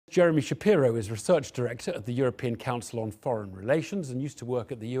Jeremy Shapiro is Research Director at the European Council on Foreign Relations and used to work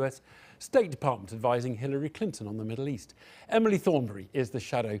at the US State Department advising Hillary Clinton on the Middle East. Emily Thornberry is the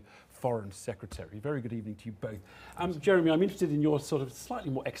Shadow Foreign Secretary. Very good evening to you both. Jeremy, I'm interested in your sort of slightly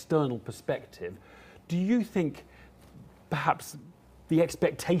more external perspective. Do you think perhaps the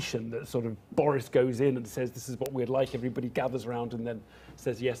expectation that sort of Boris goes in and says this is what we'd like, everybody gathers around and then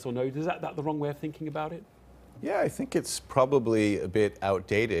says yes or no, is that the wrong way of thinking about it? Yeah, I think it's probably a bit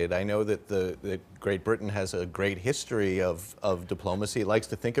outdated. I know that that Great Britain has a great history of diplomacy. It likes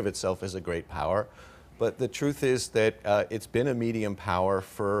to think of itself as a great power. But the truth is that it's been a medium power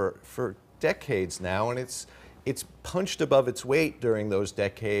for decades now, and it's punched above its weight during those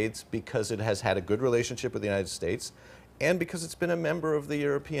decades because it has had a good relationship with the United States and because it's been a member of the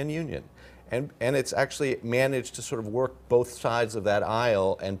European Union. And it's actually managed to sort of work both sides of that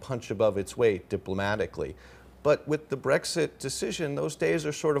aisle and punch above its weight diplomatically. But with the Brexit decision, those days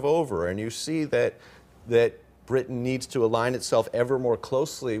are sort of over, and you see that Britain needs to align itself ever more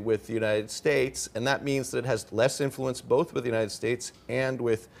closely with the United States, and that means that it has less influence both with the United States and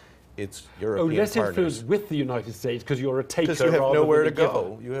with its European partners. Less influence with the United States because you're a taker because you have rather nowhere than to a go.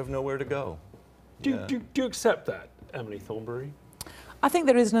 giver. You have nowhere to go. Do you accept that, Emily Thornberry? I think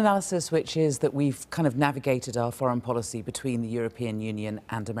there is an analysis which is that we've kind of navigated our foreign policy between the European Union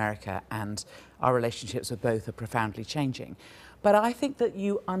and America, and our relationships with both are profoundly changing. But I think that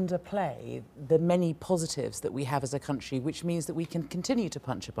you underplay the many positives that we have as a country, which means that we can continue to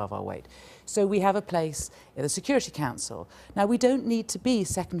punch above our weight. So we have a place in the Security Council. Now, we don't need to be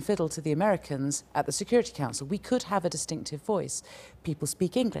second fiddle to the Americans at the Security Council. We could have a distinctive voice. People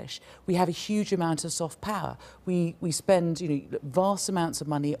speak English. We have a huge amount of soft power. We spend vast amounts of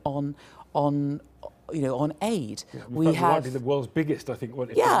money on aid. Yeah, we have the world's biggest, I think,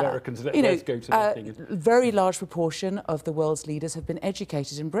 if the Americans let's go to that thing. A very large proportion of the world's leaders have been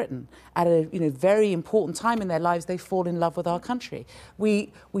educated in Britain. At a very important time in their lives, they fall in love with our country.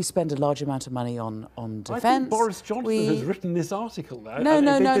 We spend a large amount of money on defence. I think Boris Johnson has written this article now.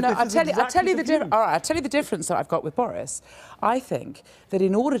 No. I'll tell you the difference that I've got with Boris. I think that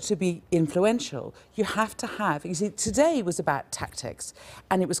in order to be influential, you have to have. You see, today was about tactics,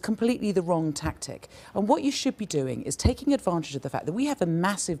 and it was completely the wrong tactic. And what you should be doing is taking advantage of the fact that we have a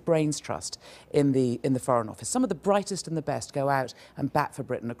massive brains trust in the Foreign Office. Some of the brightest and the best go out and bat for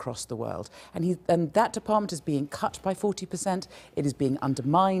Britain across the world. And that department is being cut by 40%. It is being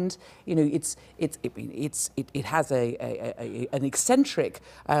undermined. It has an eccentric,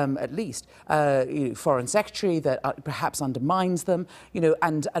 at least, Foreign Secretary that perhaps undermines them.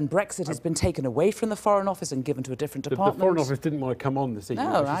 And Brexit has been taken away from the Foreign Office and given to a different department. The Foreign Office didn't want to come on this evening.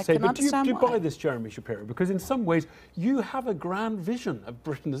 No, I can understand do you why. buy this, Jeremy Shapiro? Because in some ways you have a grand vision of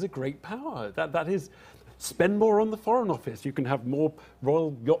Britain as a great power. That is, spend more on the Foreign Office. You can have more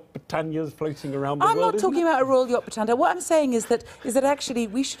Royal Yacht Britannias floating around the world. I'm not talking about a Royal Yacht Britannia. What I'm saying is that actually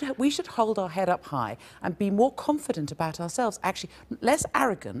we should hold our head up high and be more confident about ourselves. Actually, less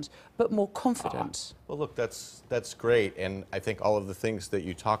arrogant, but more confident. Well, look, that's great, and I think all of the things that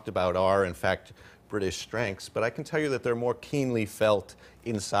you talked about are, in fact, British strengths, but I can tell you that they're more keenly felt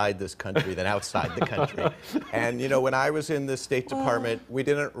inside this country than outside the country. And when I was in the State Department, we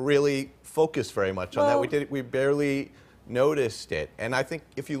didn't really focus very much on that. We barely noticed it. And I think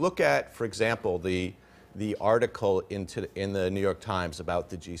if you look at, for example, the article in the New York Times about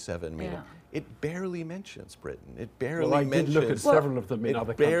the G7 meeting, it barely mentions Britain. It barely mentions. I did look at several of them in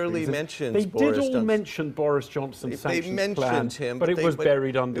other countries. It barely mentions. They Boris did all Johnson. mention Boris Johnson's sanctions They mentioned plan, him, but it was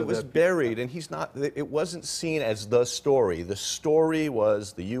buried under. It was buried, and he's not. It wasn't seen as the story. The story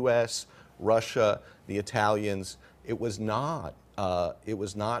was the U.S., Russia, the Italians. It was not. It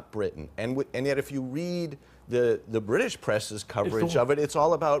was not Britain. And yet, if you read the British press's coverage of it, it's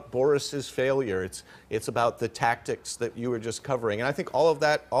all about Boris's failure. It's about the tactics that you were just covering. And I think all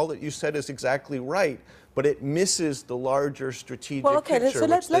that you said is exactly right, but it misses the larger strategic picture. So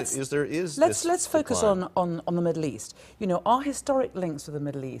let's focus decline. on the Middle East. Our historic links with the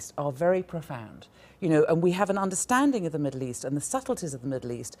Middle East are very profound. And we have an understanding of the Middle East and the subtleties of the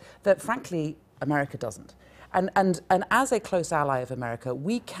Middle East that, frankly, America doesn't. And as a close ally of America,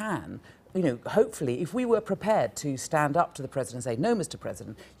 we can, hopefully, if we were prepared to stand up to the president and say, no, Mr.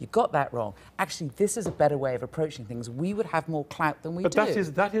 President, you got that wrong. Actually, this is a better way of approaching things. We would have more clout than we do.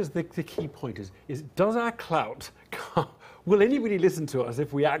 But that is the key point, is does our clout will anybody listen to us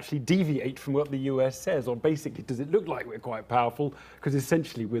if we actually deviate from what the US says? Or basically, does it look like we're quite powerful? Because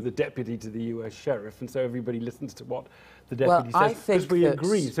essentially we're the deputy to the US sheriff, and so everybody listens to what the deputy says because we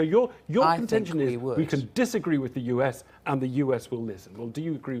agree. So your contention is we can disagree with the US and the US will listen. Well, do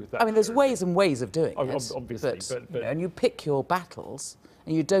you agree with that? I mean, there's ways and ways of doing it. Obviously. But and you pick your battles.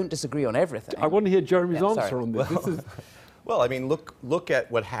 and you don't disagree on everything. I want to hear Jeremy's answer on this. Well, I mean, look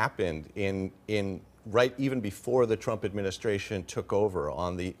at what happened in right even before the Trump administration took over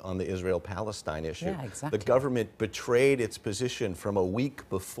on the Israel-Palestine issue. Yeah, exactly. The government betrayed its position from a week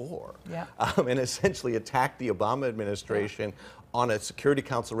before, and essentially attacked the Obama administration on a Security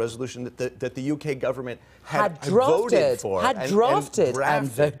Council resolution that the UK government had voted for. Had drafted and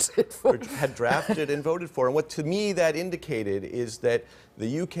voted for. Had drafted and voted for. And what to me that indicated is that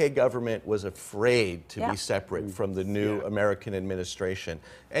the UK government was afraid to be separate from the new American administration.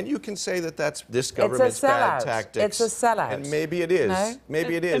 And you can say that that's this government's bad tactics. It's a sellout. And maybe it is. No?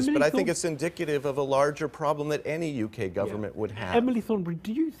 Maybe it is. But I think it's indicative of a larger problem that any UK government would have. Emily Thornberry,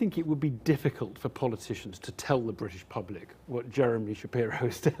 do you think it would be difficult for politicians to tell the British public what Jeremy Shapiro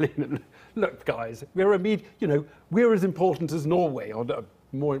is telling them? Look, guys, we're as important as Norway, or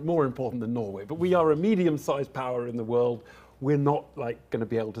more important than Norway, but we are a medium-sized power in the world. We're not going to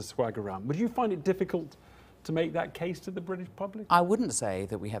be able to swag around. Would you find it difficult to make that case to the British public? I wouldn't say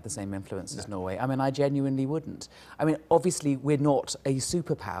that we have the same influence as Norway. I mean, I genuinely wouldn't. I mean, obviously, we're not a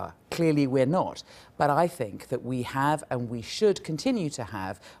superpower. Clearly, we're not. But I think that we have, and we should continue to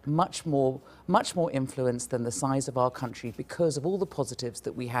have, much more influence than the size of our country because of all the positives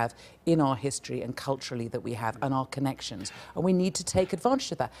that we have in our history and culturally that we have and our connections. And we need to take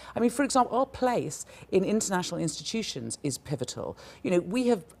advantage of that. I mean, for example, our place in international institutions is pivotal. We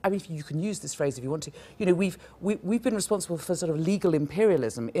have, I mean, you can use this phrase if you want to, we've been responsible for sort of legal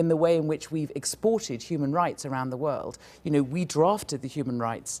imperialism in the way in which we've exported human rights around the world. We drafted the human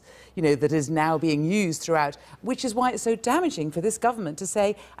rights, that is now being used throughout, which is why it's so damaging for this government to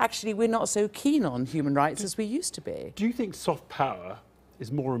say, actually, we're not so keen on human rights as we used to be. Do you think soft power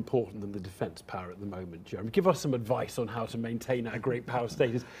is more important than the defence power at the moment, Jeremy? Give us some advice on how to maintain our great power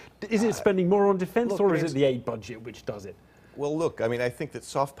status. Is it spending more on defence, or is it the aid budget which does it? Well, look, I mean, I think that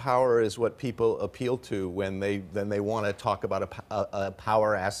soft power is what people appeal to when they want to talk about a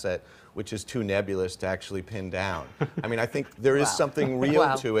power asset which is too nebulous to actually pin down. I mean, I think there is something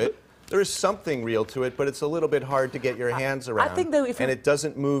real to it. There is something real to it, but it's a little bit hard to get your hands around. I think, though, and it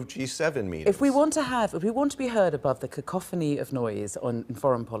doesn't move G7 meetings. If we want to be heard above the cacophony of noise in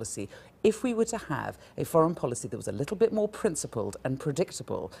foreign policy, if we were to have a foreign policy that was a little bit more principled and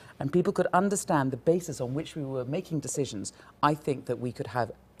predictable, and people could understand the basis on which we were making decisions, I think that we could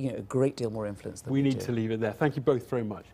have a great deal more influence than we do. We need to leave it there. Thank you both very much.